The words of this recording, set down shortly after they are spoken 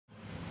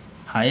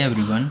Hi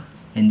everyone,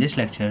 in this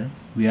lecture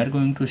we are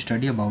going to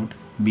study about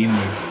beam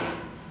width.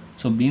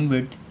 So beam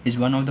width is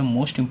one of the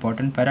most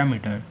important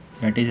parameter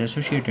that is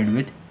associated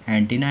with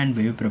antenna and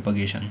wave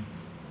propagation.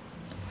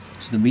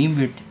 So the beam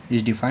width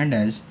is defined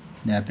as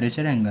the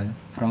aperture angle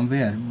from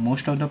where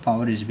most of the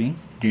power is being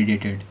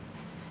radiated.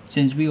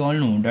 Since we all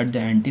know that the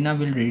antenna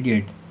will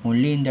radiate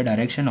only in the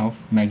direction of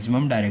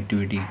maximum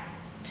directivity,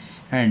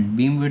 and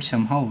beam width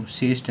somehow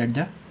says that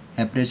the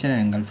aperture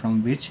angle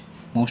from which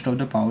most of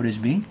the power is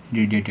being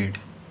radiated.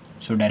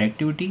 So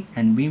directivity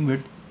and beam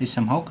width is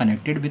somehow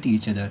connected with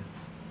each other.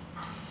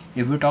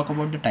 If we talk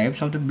about the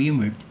types of the beam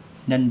width,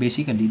 then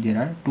basically there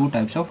are two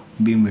types of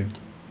beam width,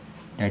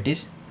 that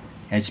is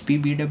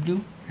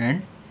HPBW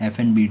and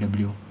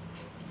FNBW.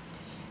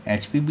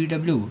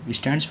 HPBW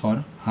stands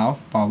for half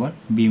power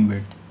beam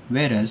width,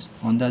 whereas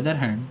on the other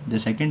hand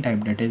the second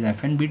type, that is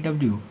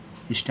FNBW,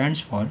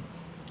 stands for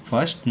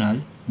first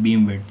null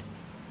beam width.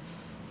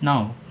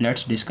 Now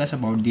let's discuss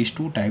about these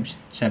two types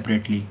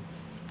separately.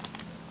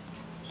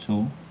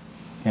 So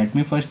let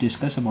me first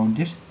discuss about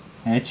this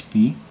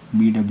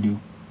HPBW.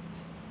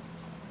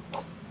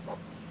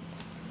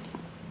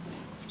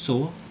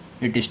 So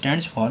it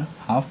stands for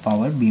half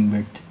power beam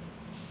width.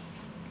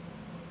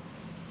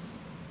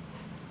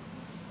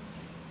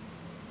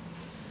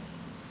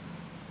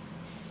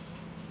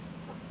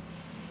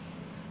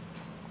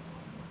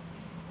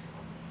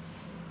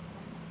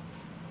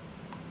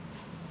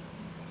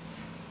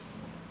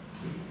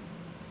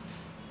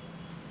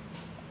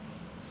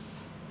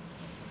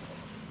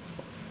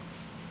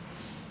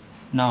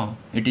 Now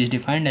it is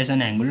defined as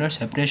an angular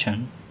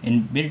separation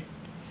in which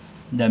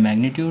the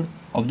magnitude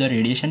of the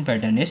radiation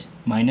pattern is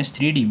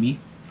 -3 dB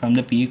from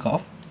the peak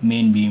of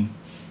main beam.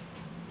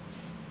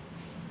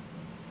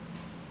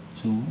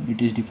 So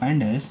it is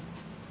defined as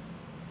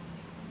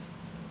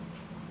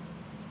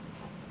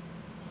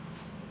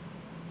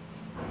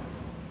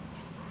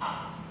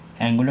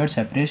angular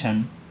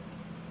separation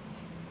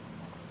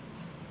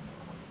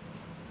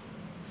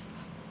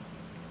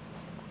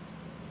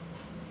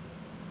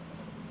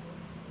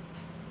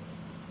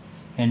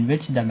in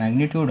which the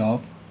magnitude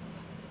of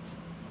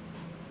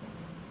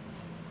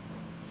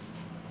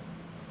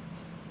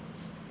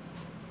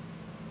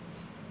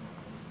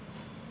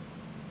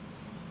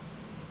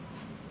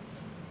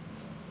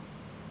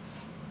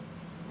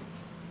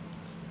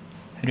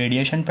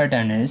radiation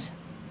pattern is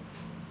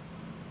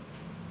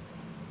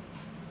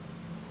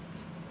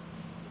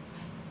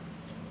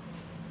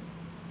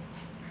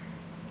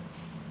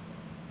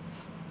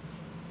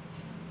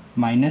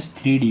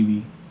 -3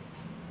 dB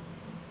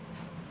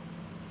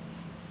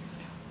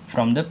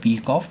from the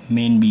peak of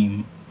main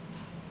beam.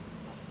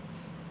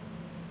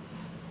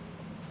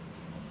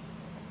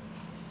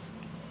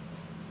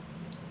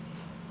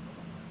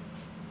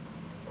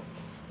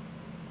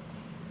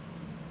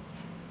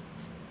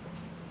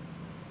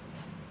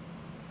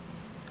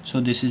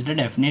 So this is the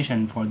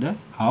definition for the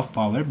half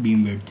power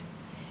beam width.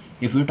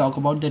 If we talk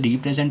about the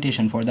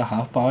representation for the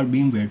half power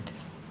beam width,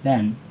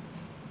 then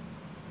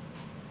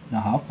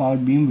the half power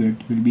beam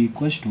width will be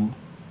equals to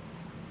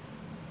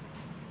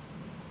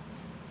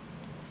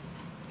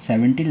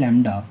 70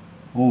 lambda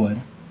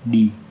over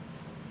d.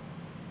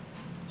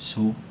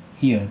 So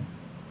here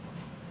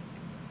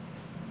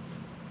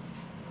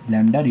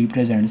lambda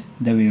represents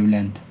the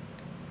wavelength,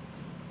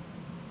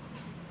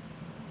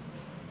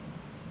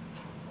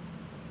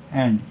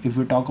 and if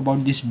we talk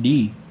about this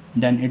d,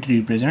 then it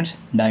represents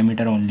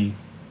diameter only.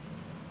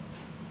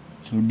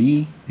 So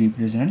d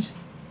represents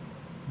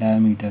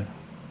diameter.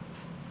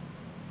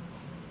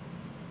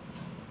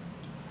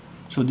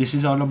 So this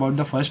is all about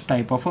the first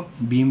type of a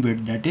beam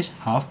width, that is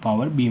half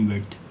power beam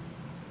width.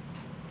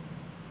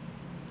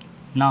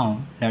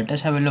 Now let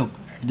us have a look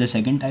at the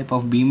second type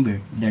of beam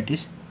width, that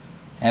is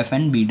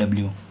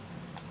FNBW.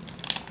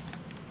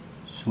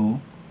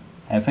 So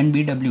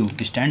FNBW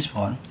stands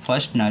for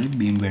first null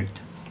beam width.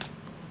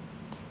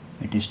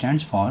 It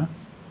stands for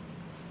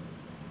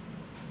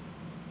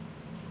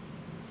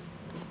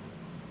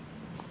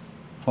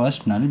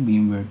first null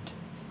beam width.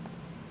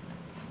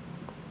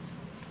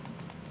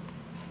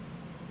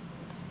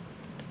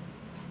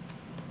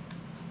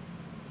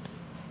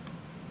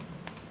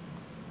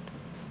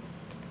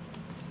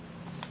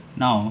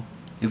 Now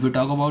if we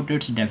talk about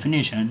its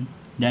definition,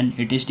 then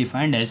it is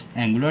defined as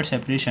angular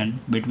separation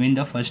between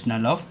the first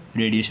null of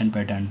radiation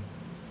pattern.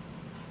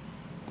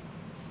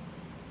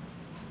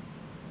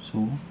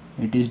 So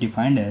it is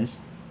defined as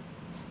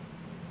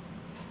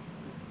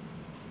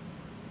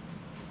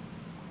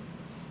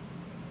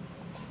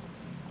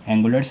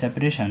angular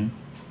separation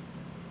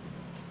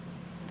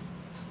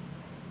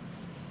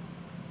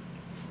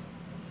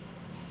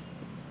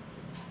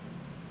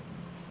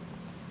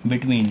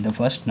between the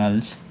first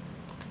nulls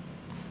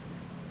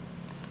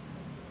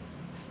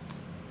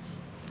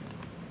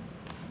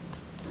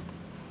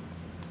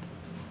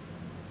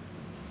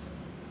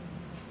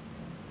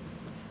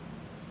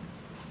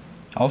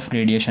of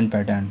radiation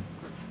pattern.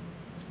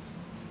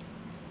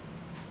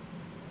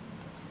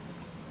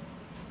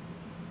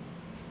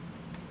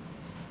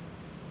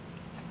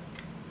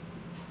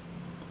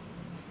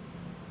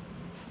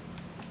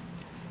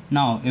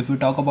 Now if we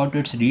talk about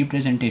its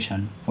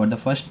representation for the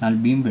first null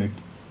beamwidth,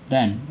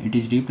 then it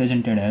is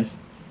represented as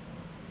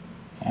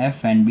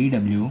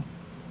FNBW,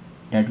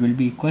 that will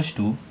be equals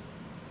to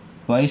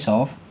twice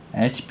of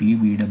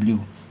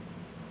HPBW,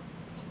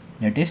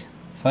 that is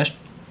first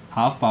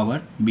half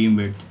power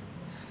beamwidth.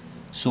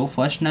 So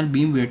first null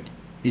beamwidth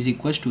is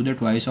equals to the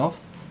twice of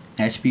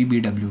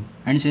HPBW,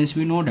 and since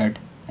we know that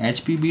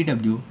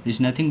HPBW is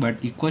nothing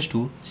but equals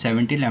to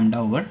 70 lambda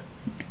over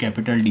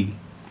capital D,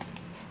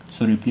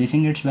 so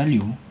replacing its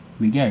value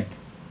we get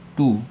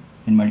 2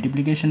 in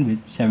multiplication with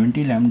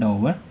 70 lambda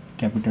over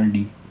capital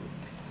D.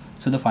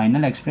 So the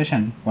final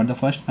expression for the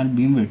first null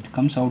beamwidth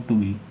comes out to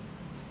be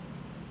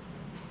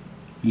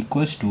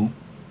equals to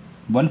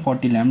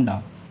 140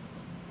 lambda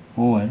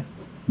over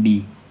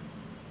D.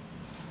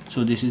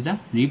 So this is the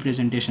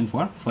representation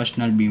for first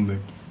null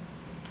beamwidth.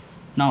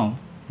 Now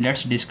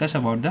let's discuss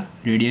about the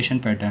radiation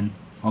pattern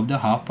of the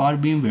half power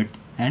beamwidth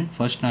and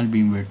first null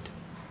beamwidth.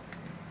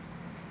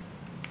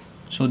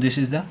 So this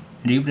is the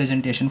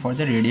representation for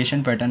the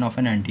radiation pattern of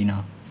an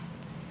antenna.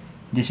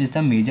 This is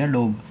the major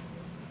lobe,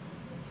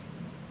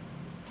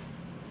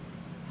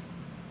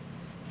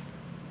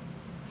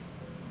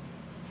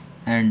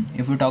 and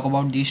if we talk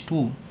about these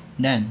two,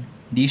 then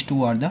these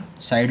two are the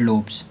side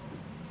lobes.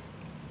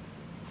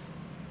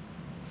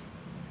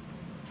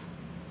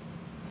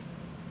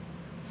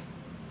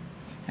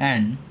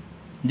 And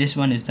this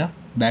one is the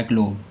back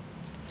lobe.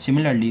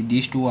 Similarly,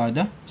 these two are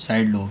the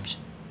side lobes.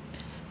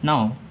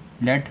 Now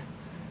let's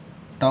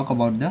talk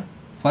about the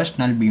first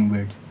null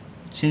beamwidth.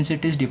 Since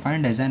it is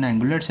defined as an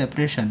angular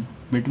separation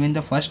between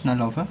the first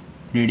null of a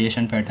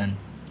radiation pattern,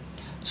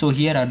 so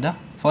here are the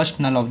first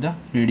null of the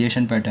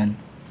radiation pattern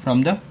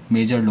from the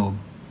major lobe.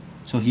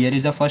 So here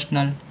is the first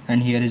null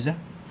and here is the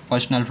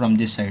first null from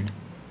this side,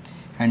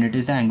 and it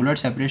is the angular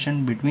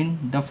separation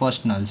between the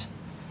first nulls.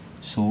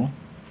 So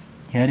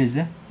here is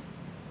the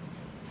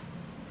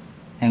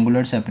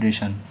angular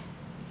separation.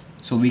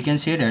 So we can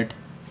say that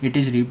it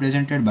is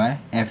represented by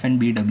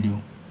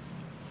FNBW.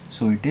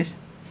 So it is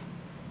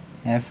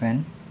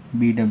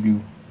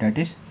FNBW, that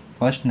is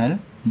first null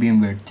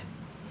beamwidth.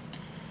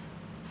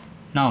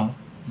 Now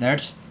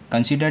let's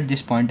consider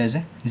this point as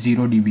a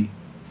 0 dB,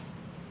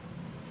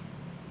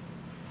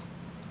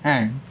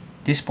 and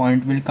this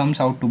point will comes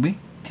out to be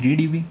 3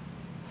 dB,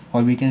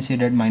 or we can say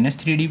that minus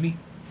 3 dB.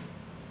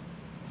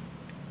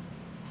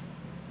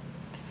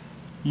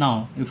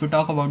 Now if we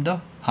talk about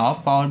the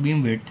half power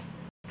beamwidth,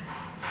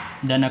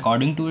 then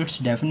according to its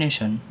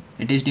definition,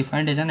 it is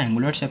defined as an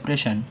angular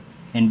separation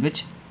in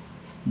which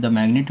the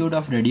magnitude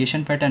of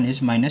radiation pattern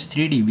is minus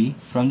 3 dB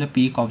from the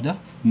peak of the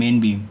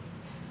main beam.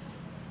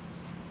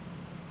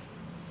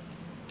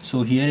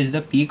 So here is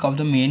the peak of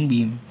the main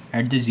beam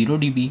at the 0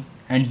 dB,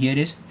 and here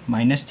is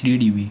minus 3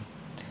 dB,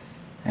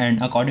 and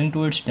according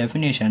to its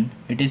definition,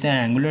 it is the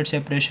angular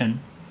separation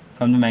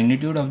from the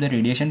magnitude of the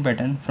radiation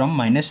pattern from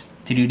minus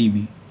 3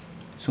 dB.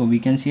 So we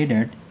can say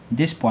that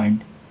this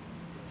point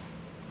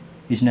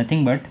is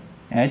nothing but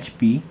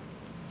HPBW.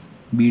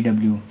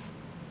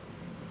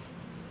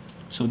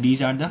 So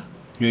these are the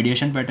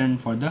radiation pattern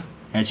for the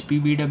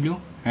HPBW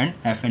and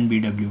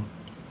FNBW.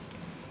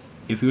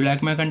 If you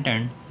like my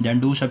content, then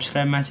do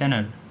subscribe my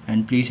channel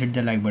and please hit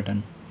the like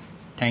button.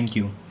 Thank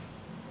you.